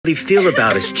you feel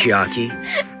about us, Chiaki?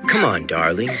 Come on,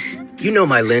 darling. You know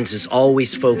my lens is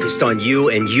always focused on you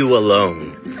and you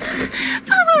alone.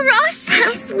 Oh, Rosh,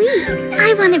 how sweet.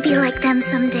 I want to be like them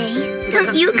someday.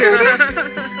 Don't you, Coda?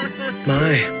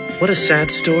 My, what a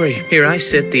sad story. Here I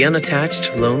sit, the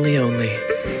unattached, lonely only.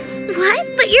 What?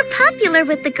 But you're popular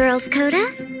with the girls, Coda.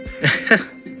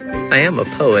 I am a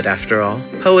poet, after all.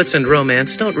 Poets and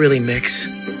romance don't really mix.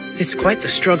 It's quite the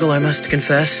struggle, I must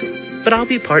confess. But I'll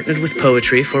be partnered with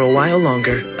poetry for a while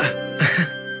longer.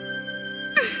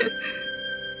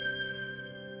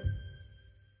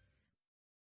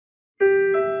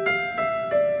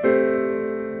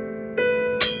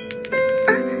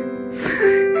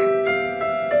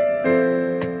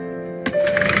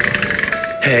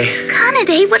 Hey.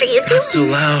 Kanade, what are you doing? Not so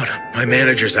loud. My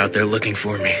manager's out there looking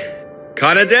for me.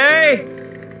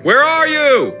 Kanade? Where are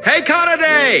you? Hey,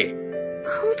 Kanade!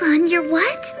 Hold on, you're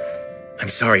what? I'm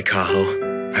sorry,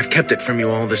 Kaho. I've kept it from you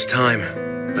all this time,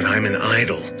 but I'm an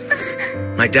idol.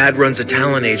 My dad runs a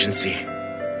talent agency.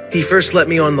 He first let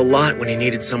me on the lot when he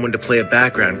needed someone to play a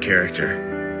background character,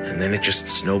 and then it just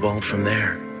snowballed from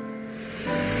there.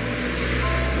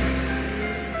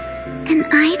 An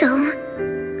idol?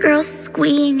 Girls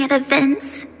squeeing at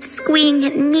events, squeeing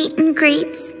at meet and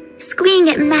greets, squeeing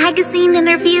at magazine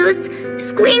interviews,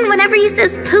 squeeing whenever he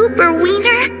says poop or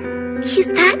wiener.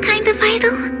 He's that kind of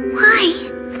idol? Why?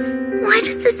 Why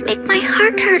does this make my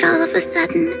heart hurt all of a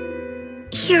sudden?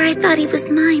 Here I thought he was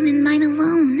mine and mine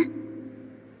alone.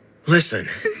 Listen.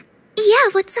 Yeah,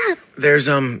 what's up? There's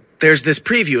this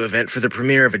preview event for the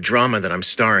premiere of a drama that I'm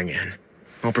starring in.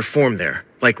 I'll perform there,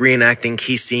 like reenacting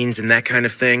key scenes and that kind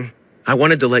of thing. I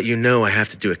wanted to let you know I have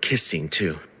to do a kiss scene,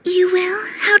 too. You will?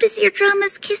 How does your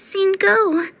drama's kiss scene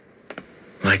go?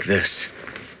 Like this.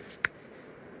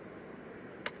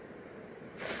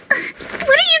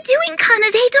 What are you doing,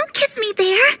 Kanade? Don't kiss me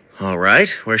there. All right,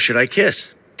 where should I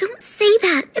kiss? Don't say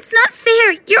that. It's not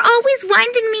fair. You're always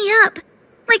winding me up.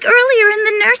 Like earlier in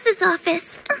the nurse's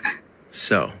office.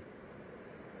 So,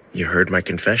 you heard my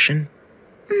confession?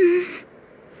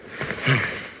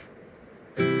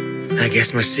 I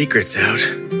guess my secret's out.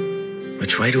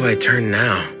 Which way do I turn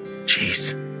now?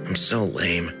 Jeez, I'm so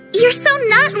lame. You're so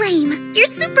not lame. You're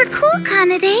super cool,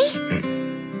 Kanade.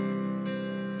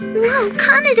 Whoa,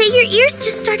 Kanade, your ears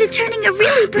just started turning a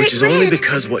really bright red. Which is only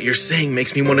because what you're saying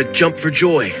makes me want to jump for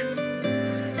joy.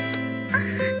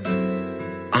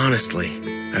 Honestly,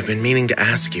 I've been meaning to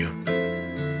ask you.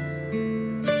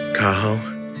 Kaho,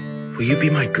 will you be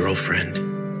my girlfriend?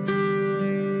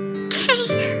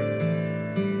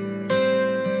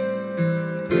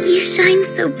 You shine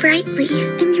so brightly,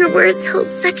 and your words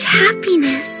hold such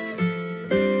happiness.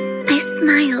 I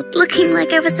smiled, looking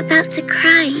like I was about to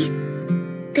cry.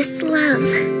 This love,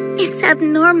 it's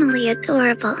abnormally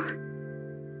adorable.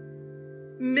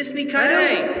 Miss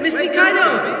Nikaido! Miss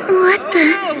Nikaido! What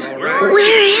the?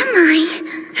 Where am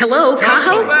I? Hello,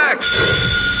 Kaho? Back.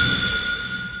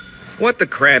 What the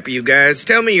crap, you guys?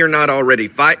 Tell me you're not already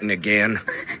fighting again.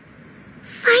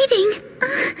 Fighting?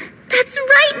 That's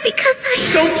right, because I...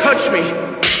 Don't touch me!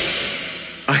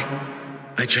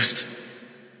 I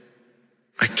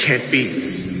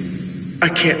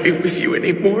can't be with you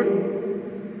anymore.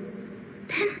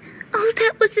 Then, oh,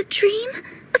 that was a dream?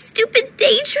 A stupid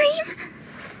daydream?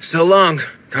 So long,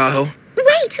 Kaho.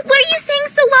 Wait, what are you saying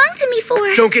so long to me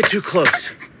for? Don't get too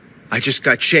close. I just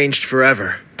got changed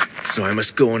forever, so I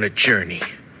must go on a journey.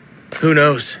 Who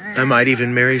knows, I might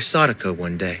even marry Sadako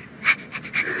one day.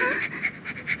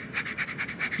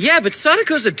 Yeah, but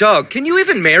Sadako's a dog. Can you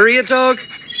even marry a dog?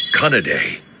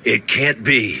 Kanade, it can't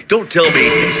be. Don't tell me.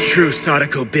 It's true,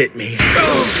 Sadako bit me.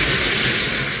 Oh.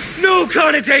 No,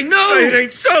 Kanade, no! Say it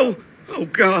ain't so! Oh,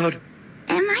 God.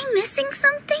 Am I missing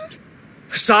something?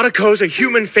 Sadako's a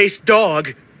human-faced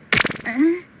dog.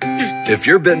 If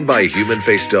you're bitten by a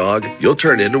human-faced dog, you'll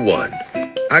turn into one.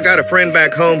 I got a friend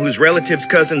back home whose relative's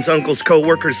cousin's uncle's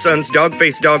co-worker's son's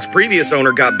dog-faced dog's previous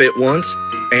owner got bit once,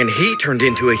 and he turned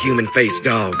into a human-faced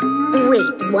dog.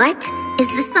 Wait, what? Is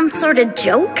this some sort of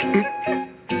joke?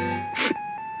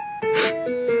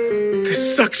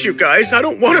 This sucks, you guys. I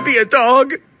don't want to be a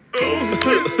dog.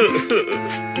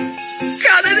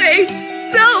 Kanade!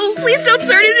 No, please don't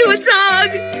turn into a dog!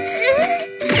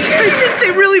 I think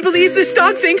they really believe this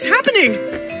dog thing's happening.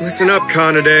 Listen up,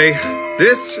 Kanade.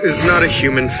 This is not a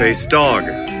human-faced dog.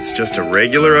 It's just a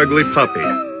regular ugly puppy.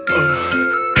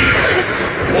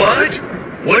 What?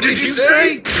 What did you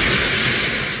say?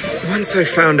 Once I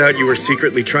found out you were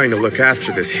secretly trying to look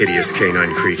after this hideous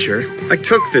canine creature, I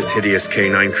took this hideous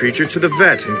canine creature to the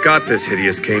vet and got this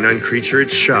hideous canine creature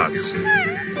its shots.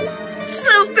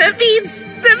 So that means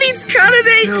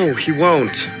Kanade... No, he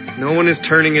won't. No one is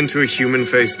turning into a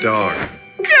human-faced dog.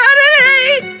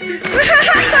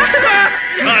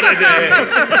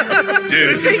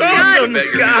 Dude, This is awesome,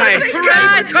 guys.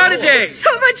 Kanade! So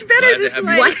much better this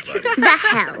way. What the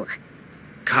hell?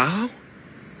 Kaho?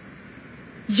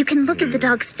 You can look at the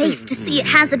dog's face to see it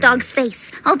has a dog's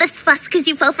face. All this fuss because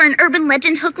you fell for an urban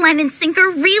legend hook, line, and sinker,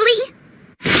 really?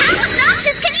 How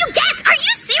obnoxious can you get? Are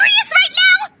you serious right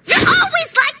now? You're always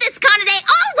like this, Kanade,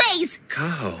 always!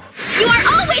 Kaho. You are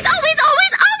always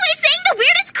saying the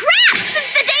weirdest crap!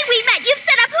 Since the day we met, you've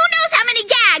set up who knows how many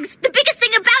gags! The biggest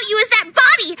thing about you is that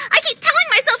body! I keep telling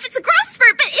myself it's a growth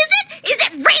spurt, but is it? Is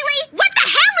it really? What the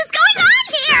hell is going on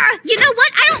here? You know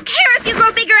what? I don't care if you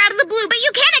grow bigger out of the blue, but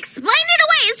you can't explain it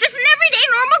away! It's just an everyday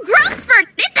normal growth spurt!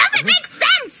 It doesn't make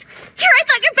sense! Here, I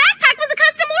thought your backpack was a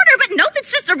custom order, but nope,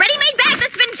 it's just a ready-made bag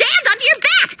that's been jammed onto your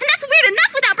back! And that's weird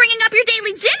enough without bringing up your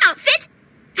daily gym outfit!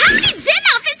 How many gym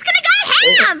outfits can a guy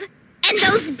have? And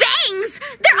those bangs!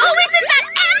 They're always in that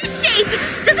M shape!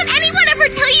 Doesn't anyone ever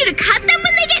tell you to cut them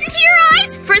when they get into your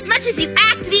eyes? For as much as you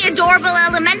act the adorable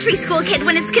elementary school kid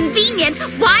when it's convenient,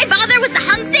 why bother with the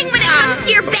hunk thing when it comes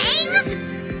to your bangs?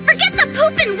 Forget the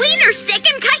poop and wiener shtick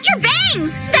and cut your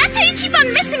bangs! That's how you keep on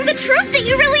missing the truth that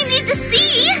you really need to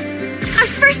see! Our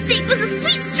first date was a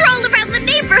sweet stroll around the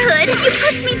neighborhood. You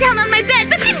pushed me down on my bed,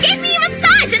 but then gave me a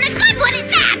massage and a good one at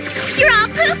that! You're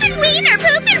all poop and wiener,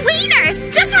 poop and wiener!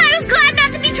 Just when I was glad not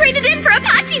to be traded in for a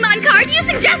Pachimon card, you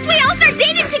suggest we all start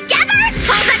dating together?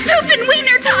 All that poop and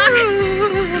wiener talk!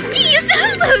 You used a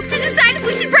hula hoop to decide if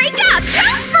we should break up!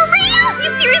 Poop for real? You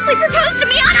seriously proposed to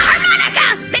me on a harmonica!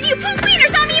 Then you poop wiener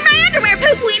saw me in my underwear,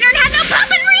 poop wiener, and had no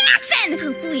poopin' reaction!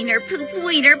 Poop wiener, poop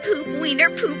wiener, poop wiener,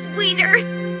 poop wiener.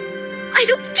 I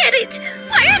don't get it.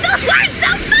 Why are those words so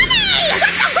funny?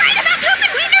 What's so great about poop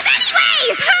and wieners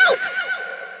anyway? Poop!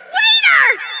 Wiener!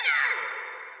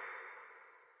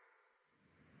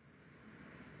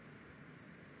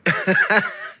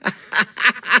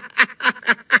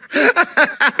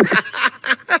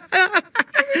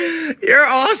 You're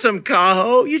awesome,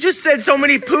 Kaho. You just said so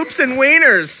many poops and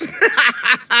wieners.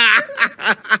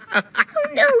 Oh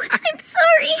no, I'm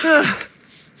sorry.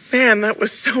 Man, that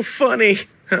was so funny.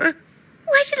 Huh?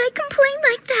 Why did I complain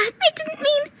like that? I didn't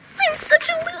mean I'm such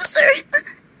a loser.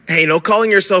 Hey, no calling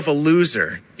yourself a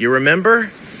loser. You remember?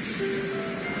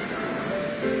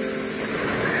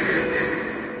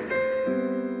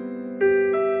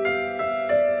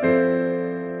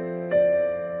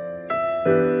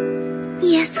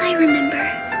 Yes, I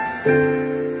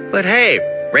remember. But hey,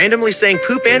 randomly saying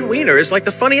poop and wiener is like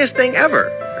the funniest thing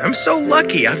ever. I'm so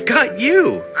lucky I've got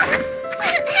you.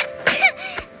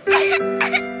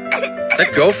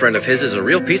 That girlfriend of his is a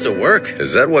real piece of work.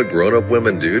 Is that what grown-up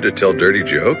women do to tell dirty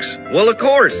jokes? Well, of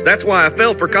course. That's why I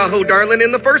fell for Kaho Darling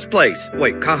in the first place.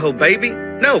 Wait, Kaho Baby?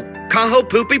 No, Kaho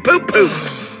Poopy Poop Poop.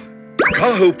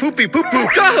 Kaho poopy poop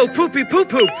poop. Kaho poopy poop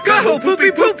poop! Kaho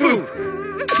poopy poop poop!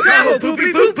 Kaho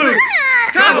Poopy Poop Poop.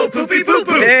 Kaho Poopy Poop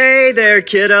Poop. Hey there,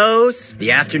 kiddos.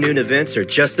 The afternoon events are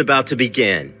just about to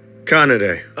begin.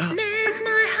 Kanade.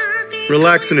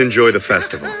 Relax and enjoy the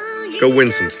festival. Go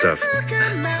win some stuff.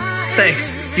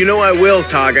 Thanks. You know I will,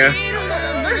 Taga.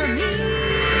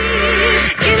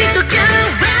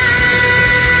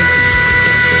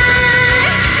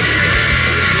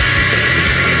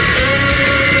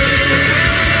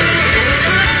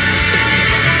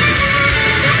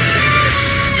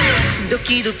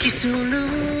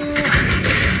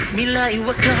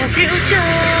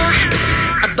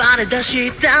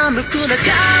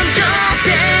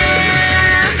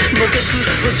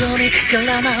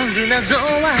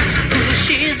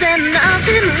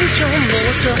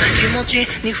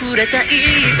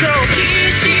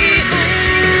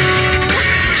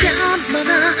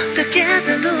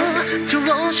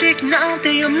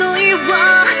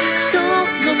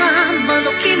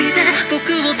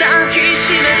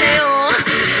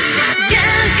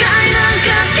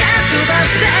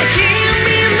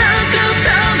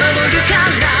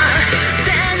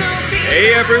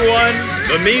 Hey everyone,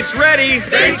 the meat's ready.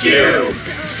 Thank you.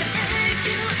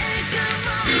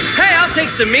 Hey, I'll take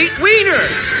some meat. Wiener!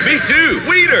 Me too.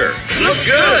 Wiener. Look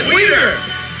good, Wiener.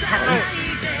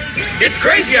 It's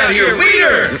crazy out here.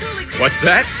 Wiener. What's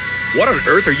that? What on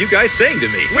earth are you guys saying to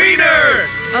me? Wiener.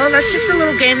 Oh, that's just a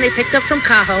little game they picked up from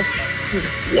Kaho.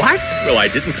 What? Well, I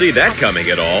didn't see that coming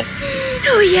at all.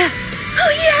 Oh yeah.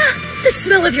 Oh yeah. The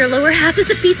smell of your lower half is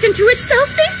a feast unto itself.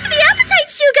 Thanks for the appetite,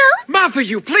 Shugo. Mafu,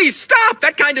 you please stop!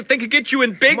 That kind of thing could get you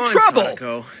in big Come on, trouble.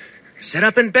 Sadako. Set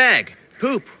up and bag.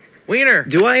 Poop. Wiener.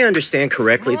 Do I understand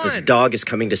correctly Come that the on. dog is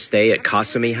coming to stay at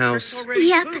Kasumi House?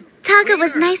 Yep. Taga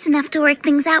was nice enough to work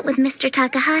things out with Mr.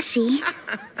 Takahashi.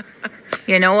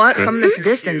 You know what? From this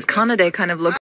distance, Kanade kind of looks